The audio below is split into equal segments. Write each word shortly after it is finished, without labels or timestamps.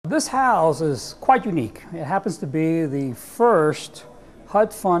This house is quite unique. It happens to be the first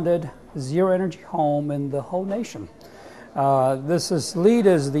HUD-funded zero-energy home in the whole nation. This is LEED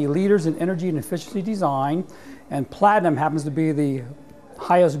is the Leaders in Energy and Efficiency Design, and Platinum happens to be the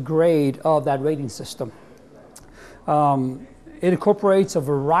highest grade of that rating system. It incorporates a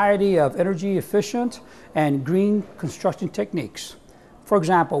variety of energy efficient and green construction techniques. For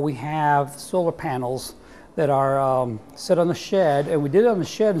example, we have solar panels that are set on the shed, and we did it on the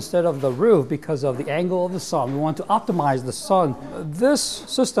shed instead of the roof because of the angle of the sun. We want to optimize the sun. This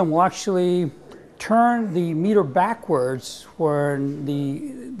system will actually turn the meter backwards when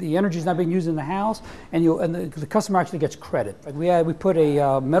the energy is not being used in the house, and the customer actually gets credit. We put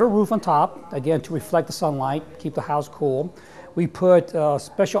a metal roof on top, again, to reflect the sunlight, keep the house cool. We put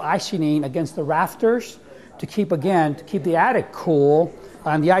special isoning against the rafters to keep the attic cool.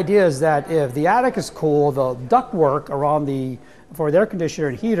 And the idea is that if the attic is cool, the ductwork around for the air conditioner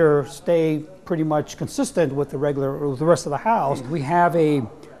and heater stay pretty much consistent with the rest of the house. We have a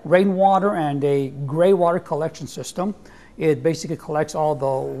rainwater and a gray water collection system. It basically collects all the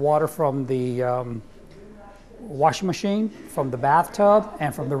water from the washing machine, from the bathtub,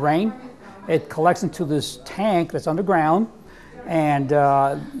 and from the rain. It collects into this tank that's underground, and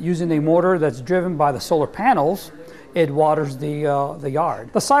using a motor that's driven by the solar panels, it waters the yard.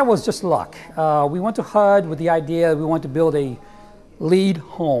 The site was just luck. We went to HUD with the idea we want to build a LEED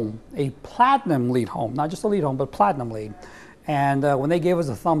home, a platinum LEED home, not just a LEED home, but platinum LEED. And when they gave us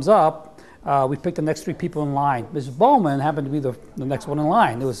a thumbs up, we picked the next 3 people in line. Mrs. Bowman happened to be the next one in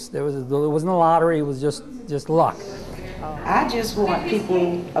line. It wasn't a lottery, it was just luck. I just want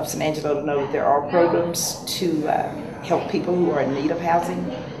people of San Angelo to know that there are programs to help people who are in need of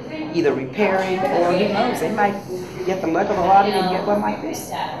housing, either repairing or who knows, they might get the luck of the lottery and get one like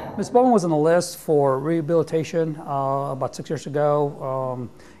this. Ms. Bowman was on the list for rehabilitation about 6 years ago.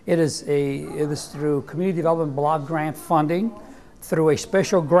 It is through Community Development Block Grant funding, through a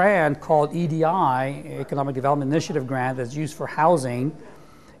special grant called EDI, Economic Development Initiative Grant, that's used for housing,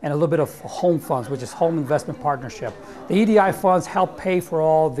 and a little bit of home funds, which is Home Investment Partnership. The EDI funds help pay for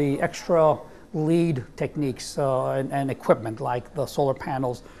all the extra LEED techniques and equipment, like the solar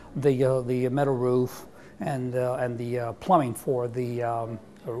panels, the metal roof, and the plumbing for the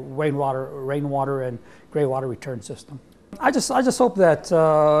rainwater and gray water return system. I just hope that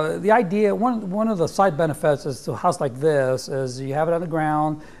the idea, one of the side benefits is to a house like this is you have it on the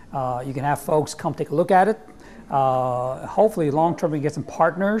ground, you can have folks come take a look at it. Hopefully long term we can get some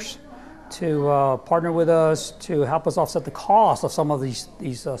partners to partner with us to help us offset the cost of some of these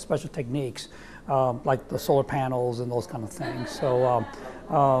special techniques, like the solar panels and those kind of things. So,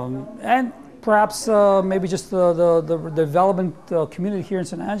 and perhaps maybe just the development community here in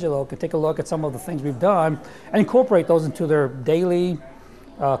San Angelo could take a look at some of the things we've done and incorporate those into their daily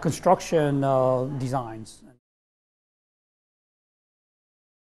construction designs.